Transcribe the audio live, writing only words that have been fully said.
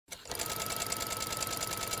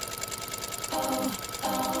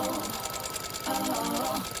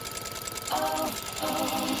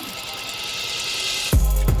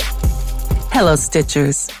Hello,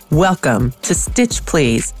 Stitchers. Welcome to Stitch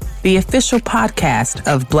Please, the official podcast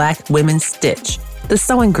of Black Women Stitch, the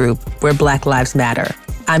sewing group where Black Lives Matter.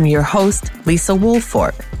 I'm your host, Lisa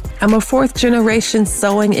Woolfork. I'm a fourth-generation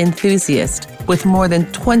sewing enthusiast with more than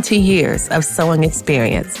 20 years of sewing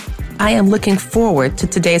experience. I am looking forward to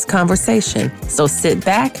today's conversation, so sit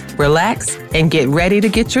back, relax, and get ready to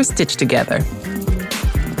get your stitch together.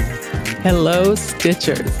 Hello,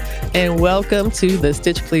 Stitchers, and welcome to the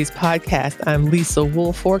Stitch Please podcast. I'm Lisa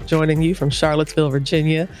Woolfork, joining you from Charlottesville,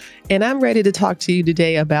 Virginia, and I'm ready to talk to you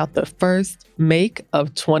today about the first make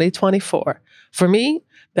of 2024. For me,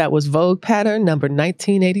 that was Vogue pattern number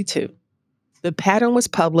 1982. The pattern was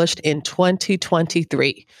published in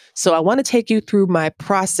 2023. So I want to take you through my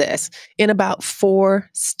process in about 4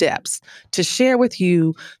 steps to share with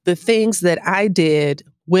you the things that I did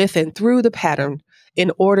with and through the pattern in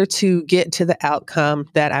order to get to the outcome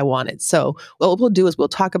that I wanted. So what we'll do is we'll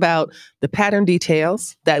talk about the pattern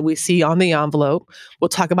details that we see on the envelope. We'll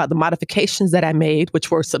talk about the modifications that I made, which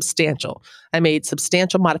were substantial. I made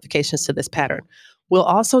substantial modifications to this pattern. We'll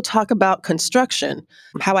also talk about construction,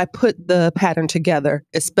 how I put the pattern together,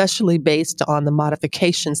 especially based on the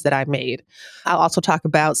modifications that I made. I'll also talk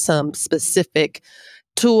about some specific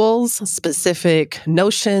tools, specific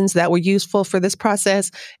notions that were useful for this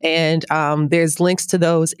process. And there's links to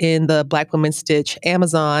those in the Black Women Stitch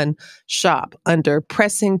Amazon shop under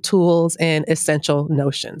pressing tools and essential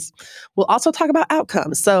notions. We'll also talk about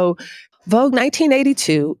outcomes. So Vogue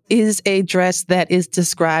 1982 is a dress that is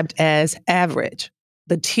described as average.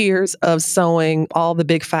 The tiers of sewing, all the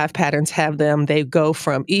big 5 patterns have them. They go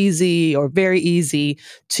from easy or very easy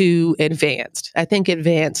to advanced. I think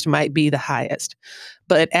advanced might be the highest.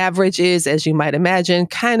 But average is, as you might imagine,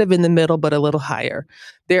 kind of in the middle, but a little higher.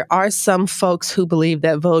 There are some folks who believe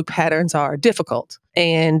that Vogue patterns are difficult.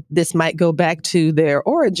 And this might go back to their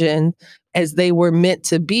origin as they were meant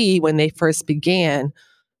to be when they first began.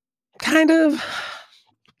 Kind of,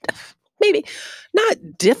 maybe not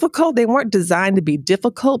difficult. They weren't designed to be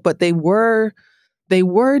difficult, but they were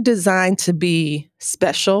designed to be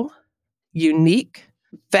special, unique,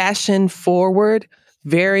 fashion forward,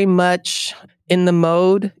 very much in the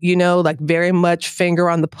mode, like very much finger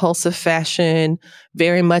on the pulse of fashion,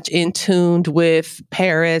 very much in tuned with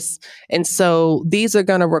Paris. And so these are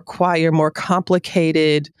going to require more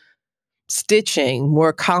complicated stitching,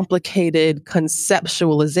 more complicated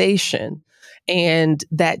conceptualization. And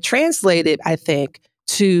that translated, I think,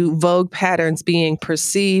 to Vogue patterns being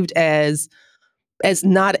perceived as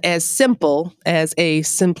not as simple as a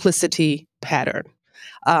simplicity pattern.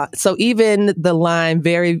 So even the line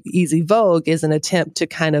very easy Vogue is an attempt to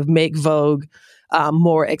kind of make Vogue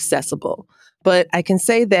more accessible. But I can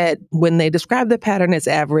say that when they describe the pattern as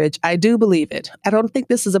average, I do believe it. I don't think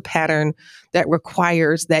this is a pattern that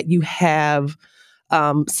requires that you have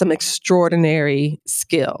some extraordinary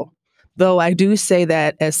skill. Though I do say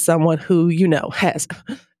that as someone who, has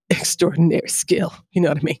extraordinary skill. You know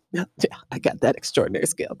what I mean? Yeah, I got that extraordinary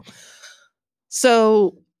skill.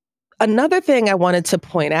 So another thing I wanted to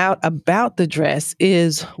point out about the dress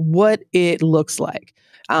is what it looks like.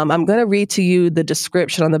 I'm going to read to you the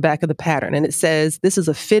description on the back of the pattern. And it says, this is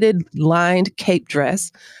a fitted lined cape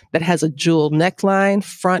dress that has a jewel neckline,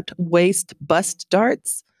 front waist bust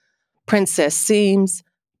darts, princess seams,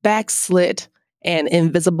 back slit, and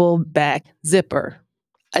invisible back zipper.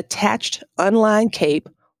 Attached unlined cape,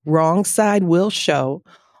 wrong side will show,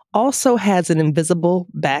 also has an invisible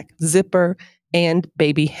back zipper and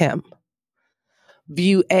baby hem.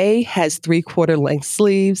 View A has 3/4 length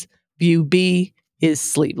sleeves. View B is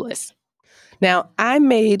sleeveless. Now, I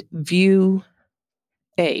made view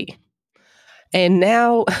A. And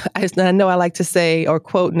now, I know I like to say or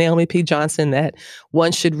quote Naomi P. Johnson that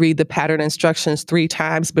one should read the pattern instructions 3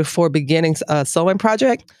 times before beginning a sewing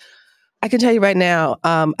project. I can tell you right now,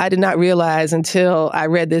 I did not realize until I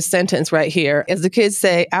read this sentence right here. As the kids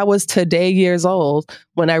say, I was today years old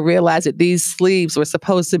when I realized that these sleeves were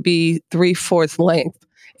supposed to be 3/4 length.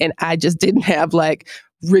 And I just didn't have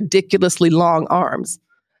ridiculously long arms.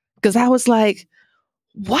 Because I was like,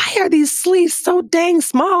 why are these sleeves so dang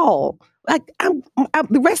small?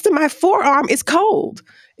 The rest of my forearm is cold.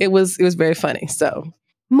 It was very funny. So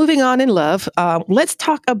moving on in love, let's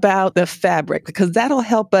talk about the fabric because that'll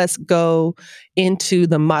help us go into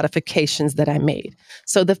the modifications that I made.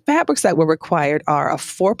 So the fabrics that were required are a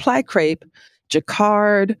 4-ply crepe,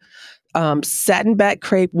 jacquard, satin back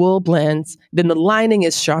crepe wool blends. Then the lining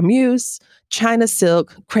is charmeuse, China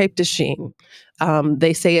silk, crepe de chine.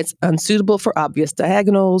 They say it's unsuitable for obvious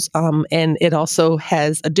diagonals, and it also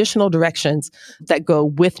has additional directions that go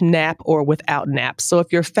with nap or without nap. So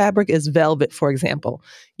if your fabric is velvet, for example,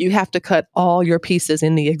 you have to cut all your pieces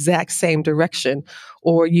in the exact same direction,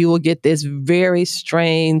 or you will get this very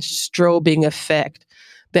strange strobing effect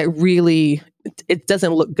that really, it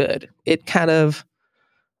doesn't look good. It kind of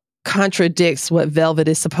contradicts what velvet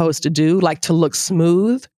is supposed to do, like to look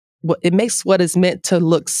smooth. It makes what is meant to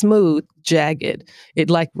look smooth jagged.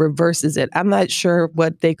 It like reverses it. I'm not sure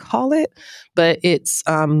what they call it, but it's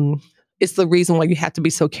the reason why you have to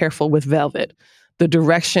be so careful with velvet. The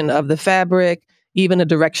direction of the fabric, even the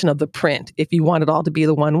direction of the print. If you want it all to be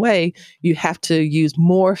the one way, you have to use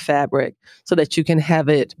more fabric so that you can have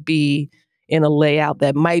it be in a layout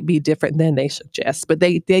that might be different than they suggest. But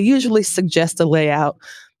they usually suggest a layout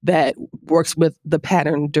that works with the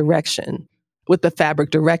pattern direction, with the fabric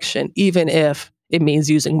direction, even if it means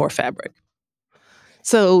using more fabric.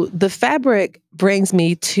 So the fabric brings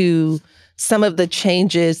me to some of the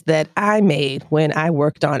changes that I made when I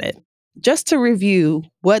worked on it. Just to review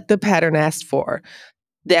what the pattern asked for,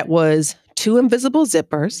 that was 2 invisible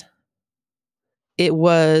zippers. It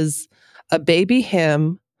was a baby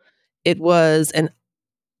hem. It was an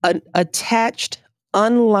attached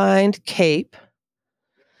unlined cape.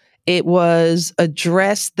 It was a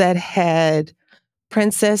dress that had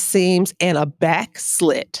princess seams and a back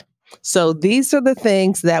slit. So these are the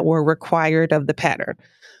things that were required of the pattern.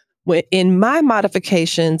 In my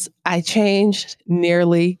modifications, I changed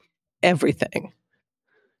nearly everything.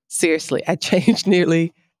 Seriously, I changed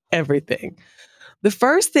nearly everything. The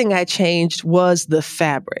first thing I changed was the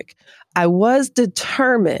fabric. I was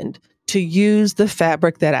determined to use the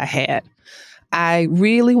fabric that I had. I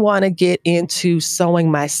really want to get into sewing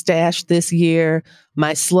my stash this year.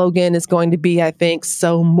 My slogan is going to be, I think,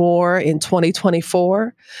 sew more in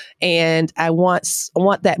 2024. And I want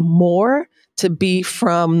that more to be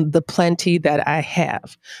from the plenty that I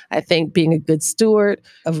have. I think being a good steward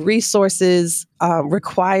of resources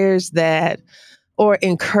requires that, or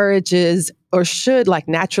encourages, or should like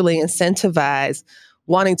naturally incentivize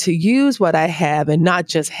wanting to use what I have and not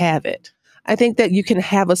just have it. I think that you can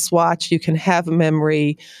have a swatch, you can have a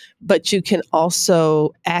memory, but you can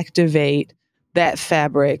also activate that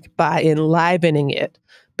fabric by enlivening it,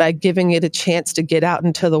 by giving it a chance to get out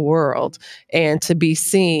into the world and to be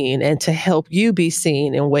seen and to help you be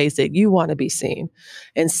seen in ways that you want to be seen.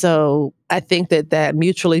 And so I think that that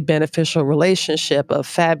mutually beneficial relationship of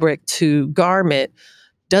fabric to garment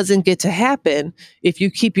doesn't get to happen if you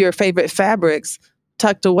keep your favorite fabrics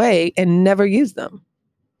tucked away and never use them.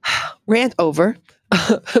 Rant over.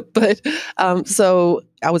 So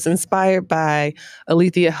I was inspired by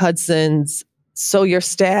Alethea Hudson's Sew Your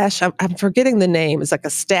Stash. I'm forgetting the name. It's like a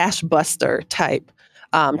stash buster type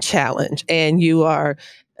challenge. And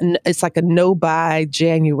it's like a no buy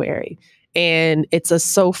January. And it's a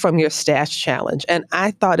sew from your stash challenge. And I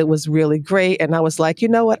thought it was really great. And I was like, you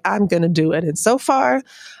know what? I'm going to do it. And so far,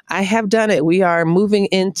 I have done it. We are moving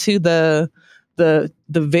into the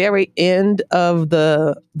very end of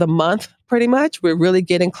the month. Pretty much we're really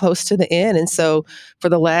getting close to the end, and so for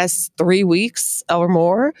the last 3 weeks or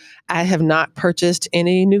more I have not purchased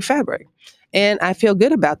any new fabric, and I feel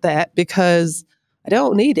good about that because I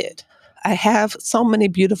don't need it. I have so many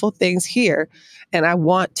beautiful things here and I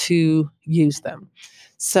want to use them.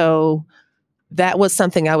 So that was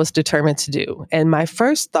something I was determined to do. And my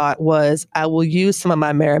first thought was I will use some of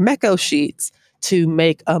my Marimekko sheets to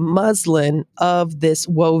make a muslin of this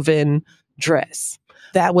woven dress.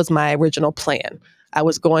 That was my original plan. I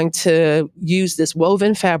was going to use this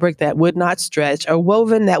woven fabric that would not stretch, a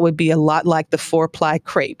woven that would be a lot like the 4-ply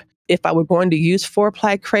crepe. If I were going to use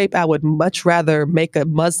 4-ply crepe, I would much rather make a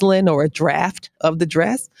muslin or a draft of the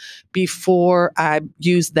dress before I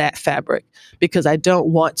use that fabric, because I don't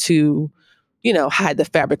want to hide the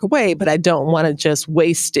fabric away, but I don't want to just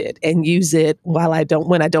waste it and use it when I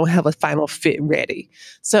don't have a final fit ready.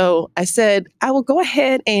 So I said, I will go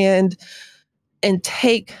ahead and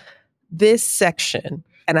take this section.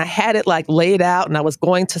 And I had it like laid out and I was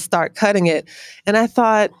going to start cutting it. And I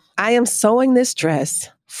thought, I am sewing this dress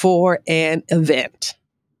for an event.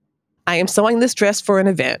 I am sewing this dress for an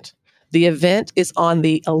event. The event is on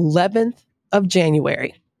the 11th of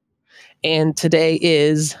January. And today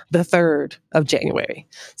is the 3rd of January.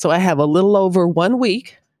 So I have a little over 1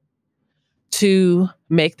 week to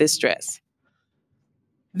make this dress.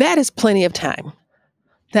 That is plenty of time.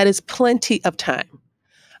 That is plenty of time.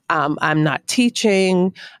 I'm not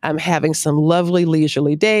teaching. I'm having some lovely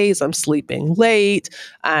leisurely days. I'm sleeping late.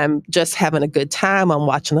 I'm just having a good time. I'm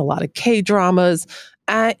watching a lot of K-dramas.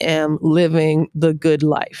 I am living the good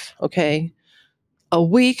life, okay? A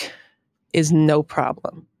week is no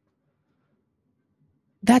problem.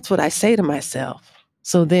 That's what I say to myself.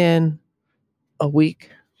 So then a week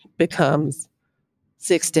becomes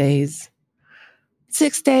 6 days.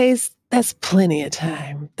 6 days, that's plenty of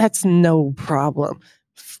time. That's no problem.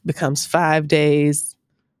 Becomes 5 days.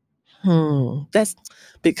 That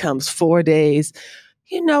becomes 4 days.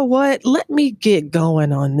 You know what? Let me get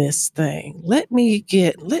going on this thing.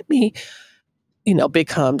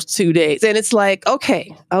 Becomes 2 days. And it's like,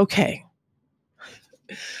 okay.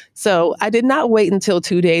 So I did not wait until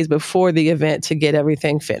 2 days before the event to get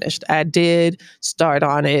everything finished. I did start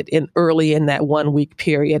on it early in that 1 week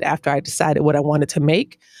period after I decided what I wanted to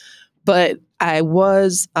make. But I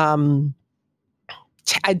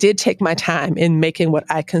did take my time in making what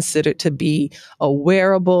I considered to be a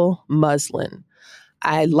wearable muslin.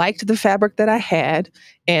 I liked the fabric that I had,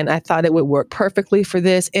 and I thought it would work perfectly for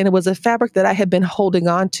this. And it was a fabric that I had been holding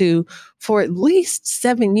on to for at least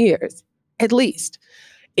 7 years, at least.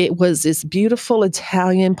 It was this beautiful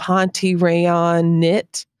Italian Ponte rayon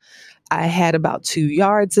knit. I had about 2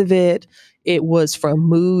 yards of it. It was from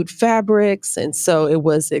Mood Fabrics, and so it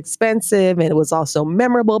was expensive, and it was also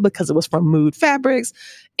memorable because it was from Mood Fabrics.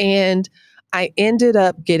 And I ended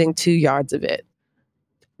up getting 2 yards of it.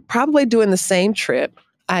 Probably doing the same trip,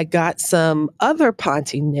 I got some other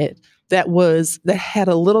Ponte knit that had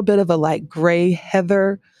a little bit of a like gray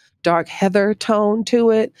heather, dark heather tone to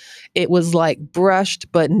it. It was like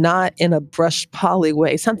brushed, but not in a brushed poly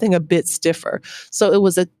way, something a bit stiffer. So it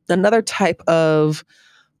was another type of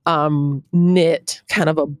knit, kind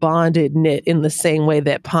of a bonded knit in the same way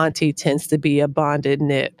that Ponte tends to be a bonded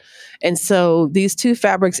knit. And so these two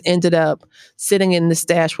fabrics ended up sitting in the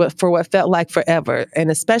stash for what felt like forever. And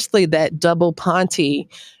especially that double Ponte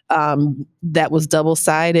that was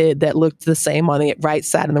double-sided, that looked the same on the right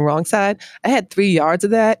side and the wrong side. I had 3 yards of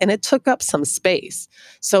that, and it took up some space.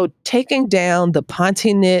 So taking down the Ponte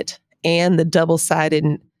knit and the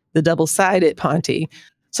double-sided Ponte,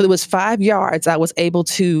 so there was 5 yards I was able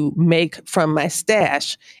to make from my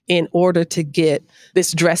stash in order to get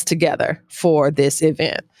this dress together for this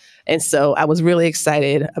event. And so I was really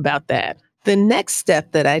excited about that. The next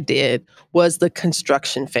step that I did was the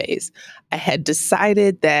construction phase. I had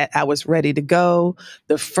decided that I was ready to go.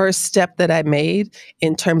 The first step that I made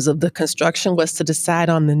in terms of the construction was to decide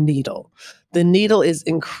on the needle. The needle is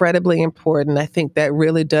incredibly important. I think that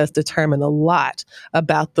really does determine a lot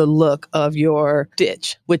about the look of your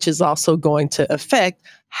stitch, which is also going to affect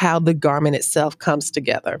how the garment itself comes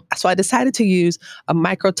together. So I decided to use a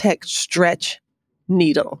Microtech stretch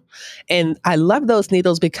needle. And I love those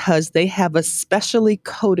needles because they have a specially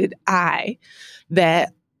coated eye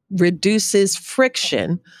that reduces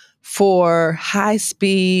friction for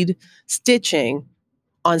high-speed stitching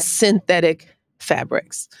on synthetic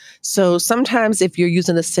fabrics. So sometimes if you're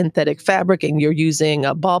using a synthetic fabric and you're using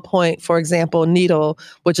a ballpoint, for example, needle,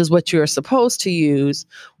 which is what you're supposed to use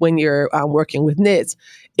when you're working with knits,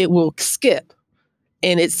 it will skip.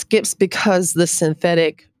 And it skips because the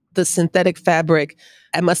synthetic fabric,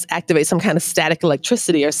 I must activate some kind of static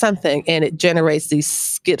electricity or something, and it generates these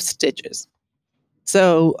skip stitches.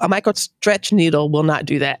 So a micro stretch needle will not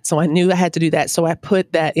do that. So I knew I had to do that. So I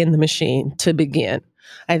put that in the machine to begin.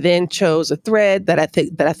 I then chose a thread that I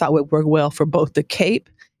thought would work well for both the cape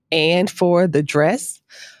and for the dress.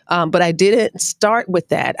 But I didn't start with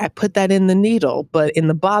that. I put that in the needle, but in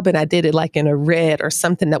the bobbin, I did it like in a red or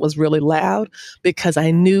something that was really loud because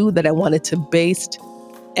I knew that I wanted to baste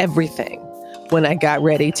everything when I got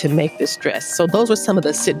ready to make this dress. So those were some of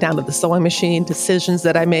the sit down at the sewing machine decisions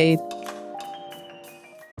that I made.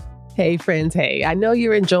 Hey friends, hey, I know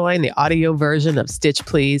you're enjoying the audio version of Stitch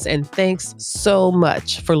Please, and thanks so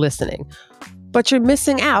much for listening. But you're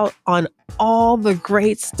missing out on all the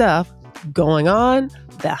great stuff going on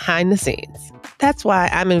behind the scenes. That's why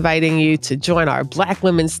I'm inviting you to join our Black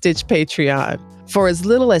Women Stitch Patreon. For as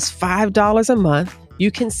little as $5 a month, you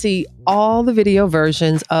can see all the video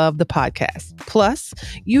versions of the podcast. Plus,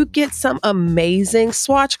 you get some amazing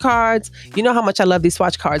swatch cards. You know how much I love these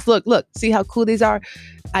swatch cards. Look, see how cool these are?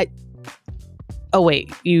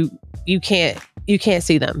 You can't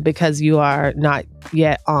see them because you are not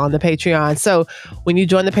yet on the Patreon. So when you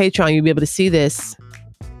join the Patreon, you'll be able to see this,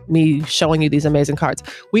 me showing you these amazing cards.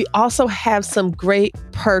 We also have some great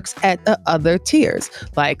perks at the other tiers,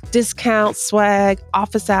 like discounts, swag,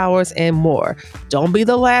 office hours, and more. Don't be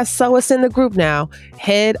the last sewist in the group now.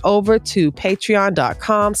 Head over to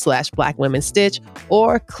patreon.com/blackwomenstitch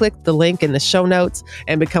or click the link in the show notes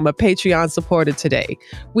and become a Patreon supporter today.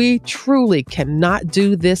 We truly cannot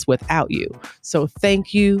do this without you. So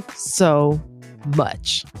thank you so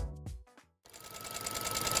much.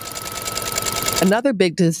 Another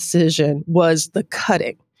big decision was the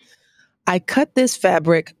cutting. I cut this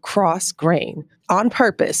fabric cross grain on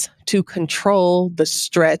purpose to control the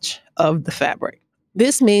stretch of the fabric.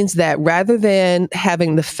 This means that rather than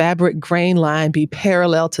having the fabric grain line be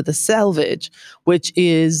parallel to the selvage, which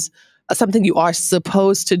is something you are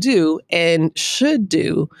supposed to do and should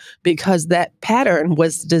do because that pattern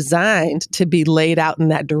was designed to be laid out in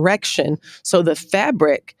that direction. So the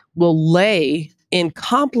fabric will lay in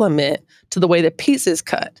complement to the way the piece is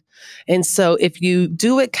cut. And so if you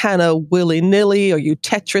do it kind of willy-nilly or you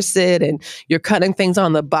Tetris it and you're cutting things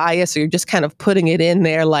on the bias or you're just kind of putting it in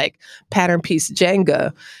there like pattern piece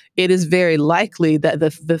Jenga, it is very likely that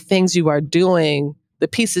the things you are doing, the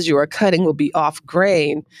pieces you are cutting will be off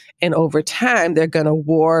grain. And over time, they're going to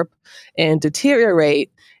warp and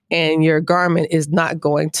deteriorate. And your garment is not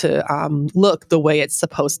going to look the way it's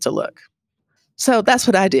supposed to look. So that's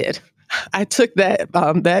what I did. I took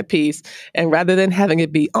that piece, and rather than having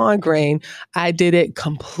it be on grain, I did it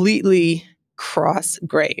completely cross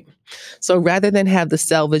grain. So rather than have the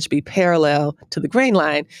selvage be parallel to the grain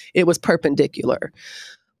line, it was perpendicular.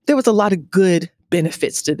 There was a lot of good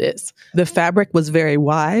benefits to this. The fabric was very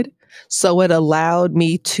wide, so it allowed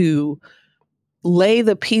me to lay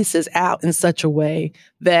the pieces out in such a way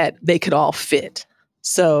that they could all fit.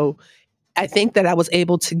 So I think that I was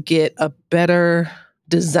able to get a better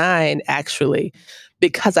design actually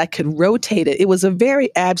because I could rotate it. It was a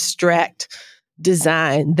very abstract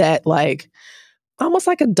design that like almost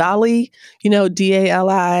like a dolly,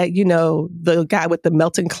 DALI, the guy with the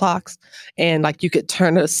melting clocks. And like you could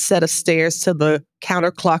turn a set of stairs to the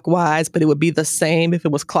counterclockwise, but it would be the same if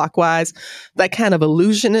it was clockwise. That kind of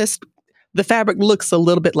illusionist. The fabric looks a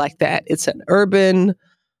little bit like that. It's an urban,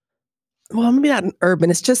 well, maybe not an urban,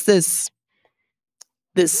 it's just this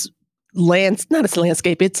not a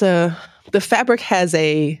landscape. The fabric has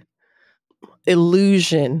a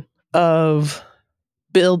illusion of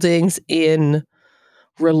buildings in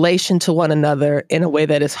relation to one another in a way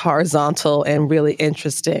that is horizontal and really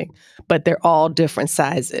interesting, but they're all different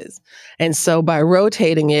sizes. And so by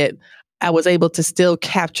rotating it, I was able to still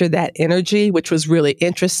capture that energy, which was really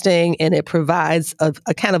interesting. And it provides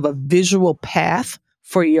a kind of a visual path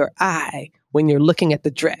for your eye when you're looking at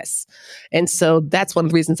the dress. And so that's one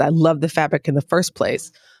of the reasons I love the fabric in the first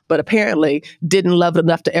place, but apparently didn't love it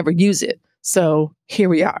enough to ever use it. So here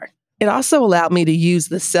we are. It also allowed me to use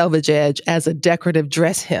the selvage edge as a decorative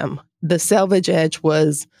dress hem. The selvage edge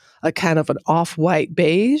was a kind of an off-white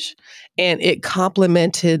beige, and it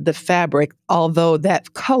complemented the fabric, although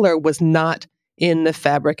that color was not in the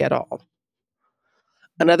fabric at all.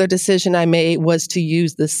 Another decision I made was to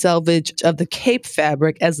use the selvage of the cape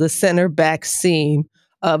fabric as the center back seam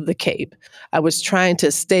of the cape. I was trying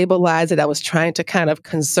to stabilize it. I was trying to kind of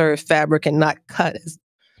conserve fabric and not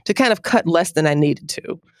to kind of cut less than I needed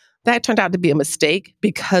to. That turned out to be a mistake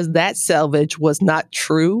because that selvage was not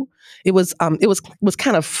true. It was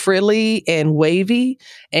kind of frilly and wavy,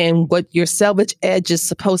 and what your selvage edge is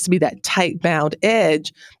supposed to be that tight bound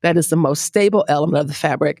edge that is the most stable element of the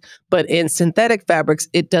fabric. But in synthetic fabrics,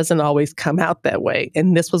 it doesn't always come out that way.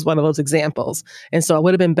 And this was one of those examples. And so I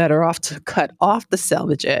would have been better off to cut off the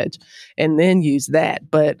selvage edge and then use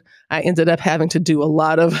that. But I ended up having to do a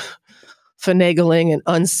lot of finagling and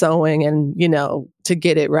unsewing and, to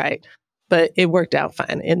get it right. But it worked out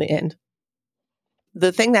fine in the end.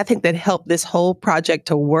 The thing that I think that helped this whole project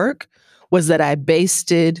to work was that I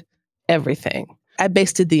basted everything. I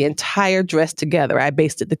basted the entire dress together. I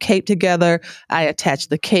basted the cape together. I attached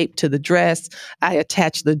the cape to the dress. I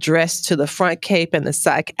attached the dress to the front cape and the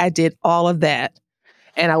side. I did all of that.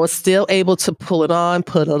 And I was still able to pull it on,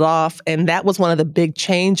 put it off. And that was one of the big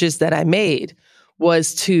changes that I made,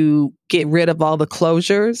 was to get rid of all the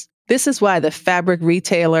closures. This is why the fabric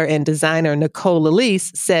retailer and designer Nicole Elise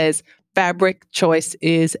says fabric choice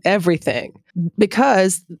is everything.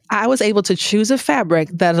 Because I was able to choose a fabric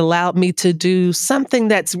that allowed me to do something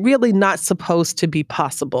that's really not supposed to be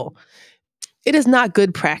possible. It is not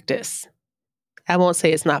good practice. I won't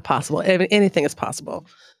say it's not possible. Anything is possible.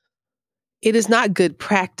 It is not good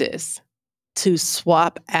practice to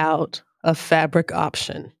swap out a fabric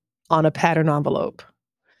option on a pattern envelope.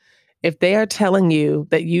 If they are telling you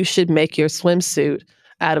that you should make your swimsuit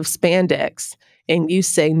out of spandex and you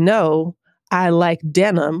say, no, I like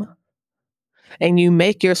denim, and you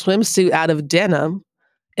make your swimsuit out of denim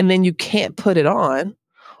and then you can't put it on,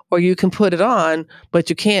 or you can put it on, but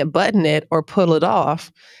you can't button it or pull it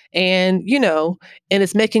off. And, and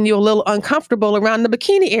it's making you a little uncomfortable around the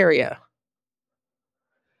bikini area.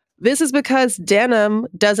 This is because denim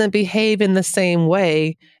doesn't behave in the same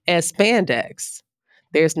way as spandex.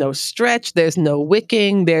 There's no stretch, there's no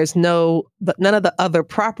wicking, none of the other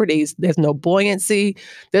properties. There's no buoyancy.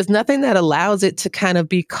 There's nothing that allows it to kind of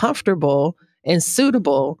be comfortable and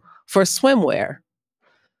suitable for swimwear.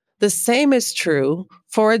 The same is true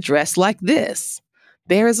for a dress like this.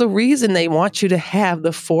 There is a reason they want you to have the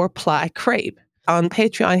 4-ply crepe. On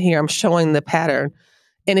Patreon here, I'm showing the pattern.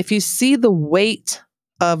 And if you see the weight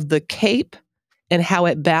of the cape and how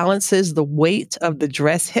it balances the weight of the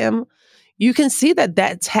dress hem, you can see that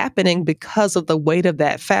that's happening because of the weight of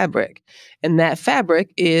that fabric. And that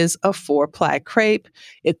fabric is a 4-ply crepe.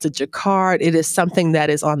 It's a jacquard. It is something that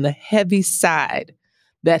is on the heavy side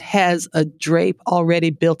that has a drape already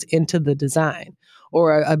built into the design,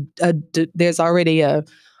 or there's already a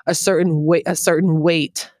certain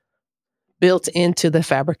weight built into the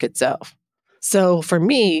fabric itself. So for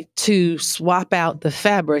me to swap out the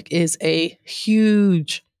fabric is a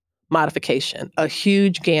huge modification, a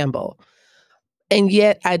huge gamble. And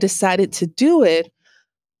yet I decided to do it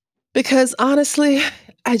because honestly,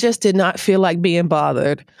 I just did not feel like being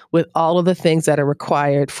bothered with all of the things that are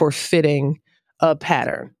required for fitting a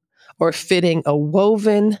pattern or fitting a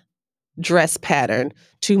woven dress pattern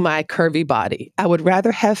to my curvy body. I would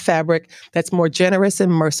rather have fabric that's more generous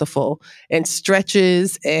and merciful and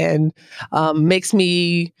stretches and makes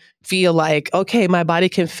me feel like, okay, my body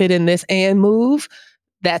can fit in this and move.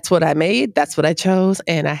 That's what I made. That's what I chose.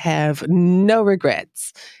 And I have no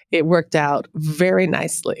regrets. It worked out very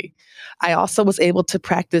nicely. I also was able to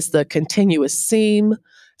practice the continuous seam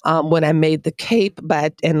when I made the cape,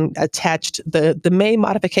 and attached the main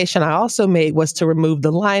modification I also made was to remove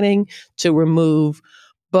the lining, to remove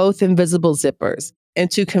both invisible zippers, and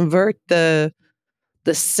to convert the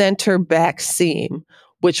center back seam,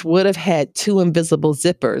 which would have had two invisible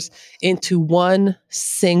zippers, into one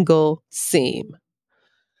single seam.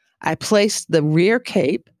 I placed the rear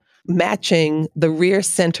cape matching the rear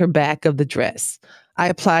center back of the dress. I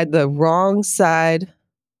applied the wrong side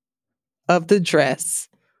of the dress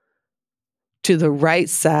to the right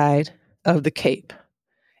side of the cape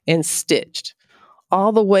and stitched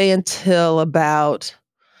all the way until about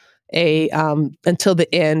until the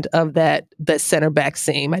end of that center back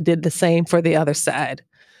seam. I did the same for the other side.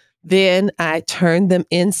 Then I turned them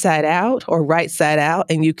inside out or right side out,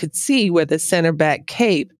 and you could see where the center back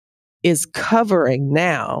cape is covering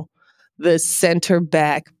now the center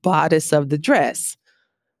back bodice of the dress.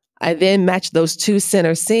 I then matched those two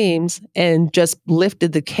center seams and just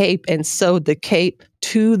lifted the cape and sewed the cape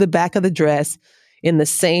to the back of the dress in the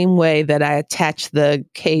same way that I attached the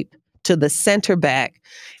cape to the center back.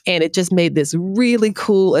 And it just made this really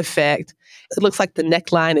cool effect. It looks like the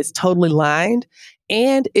neckline is totally lined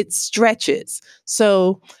and it stretches.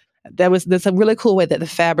 So that's a really cool way that the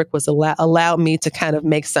fabric was allowed me to kind of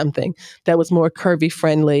make something that was more curvy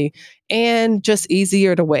friendly and just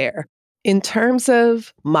easier to wear. In terms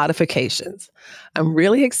of modifications, I'm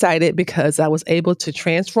really excited because I was able to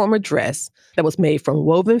transform a dress that was made from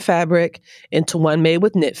woven fabric into one made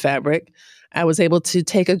with knit fabric. I was able to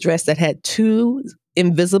take a dress that had two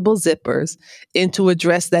invisible zippers into a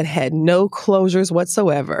dress that had no closures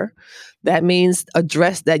whatsoever. That means a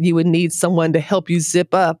dress that you would need someone to help you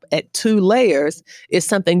zip up at 2 layers is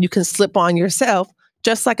something you can slip on yourself,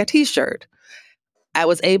 just like a t-shirt. I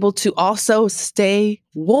was able to also stay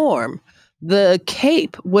warm. The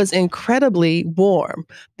cape was incredibly warm.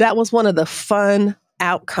 That was one of the fun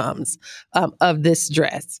outcomes of this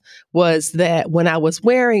dress, was that when I was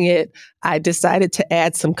wearing it, I decided to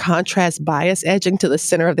add some contrast bias edging to the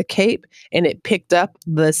center of the cape, and it picked up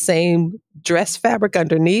the same dress fabric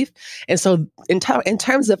underneath. And so in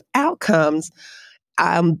terms of outcomes,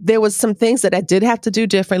 there was some things that I did have to do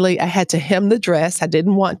differently. I had to hem the dress. I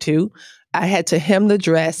didn't want to. I had to hem the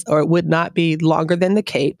dress or it would not be longer than the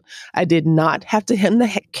cape. I did not have to hem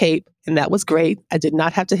the cape, and that was great. I did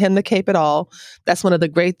not have to hem the cape at all. That's one of the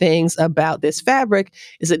great things about this fabric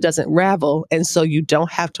is it doesn't ravel, and so you don't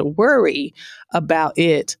have to worry about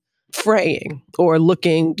it fraying or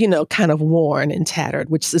looking, kind of worn and tattered,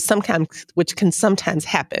 which can sometimes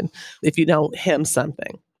happen if you don't hem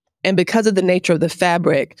something. And because of the nature of the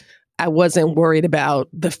fabric, I wasn't worried about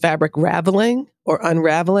the fabric raveling or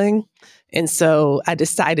unraveling. And so I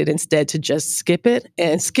decided instead to just skip it.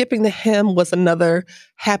 And skipping the hem was another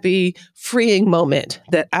happy, freeing moment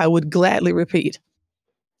that I would gladly repeat.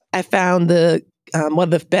 I found one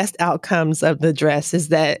of the best outcomes of the dress is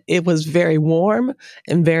that it was very warm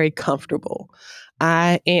and very comfortable.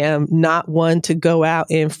 I am not one to go out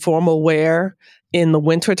in formal wear in the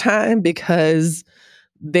wintertime because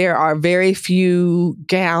there are very few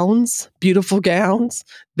gowns, beautiful gowns,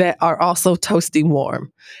 that are also toasty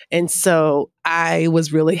warm. And so I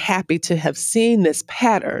was really happy to have seen this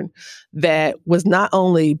pattern that was not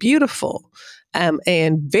only beautiful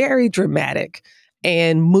and very dramatic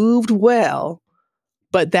and moved well,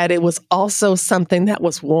 but that it was also something that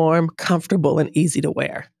was warm, comfortable, and easy to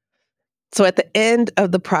wear. So at the end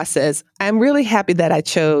of the process, I'm really happy that I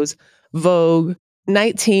chose Vogue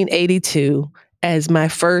 1982 as my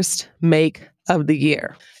first make of the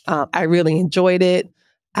year. I really enjoyed it.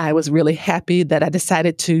 I was really happy that I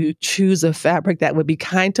decided to choose a fabric that would be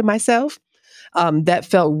kind to myself. That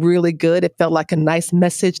felt really good. It felt like a nice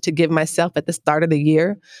message to give myself at the start of the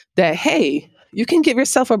year that, hey, you can give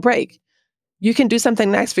yourself a break. You can do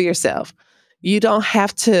something nice for yourself. You don't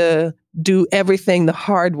have to do everything the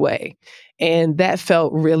hard way. And that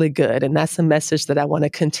felt really good. And that's a message that I want to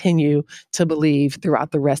continue to believe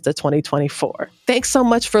throughout the rest of 2024. Thanks so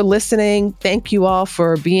much for listening. Thank you all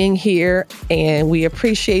for being here. And we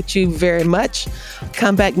appreciate you very much.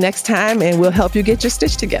 Come back next time and we'll help you get your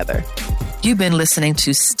stitch together. You've been listening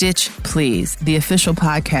to Stitch Please, the official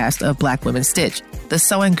podcast of Black Women Stitch, the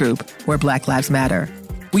sewing group where Black Lives Matter.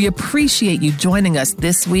 We appreciate you joining us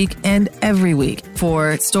this week and every week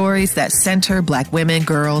for stories that center Black women,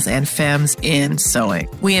 girls, and femmes in sewing.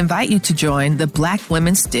 We invite you to join the Black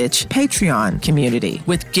Women Stitch Patreon community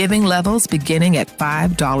with giving levels beginning at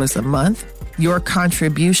 $5 a month. Your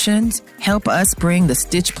contributions help us bring the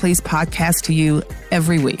Stitch Please podcast to you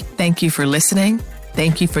every week. Thank you for listening.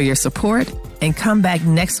 Thank you for your support. And come back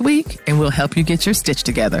next week and we'll help you get your stitch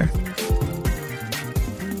together.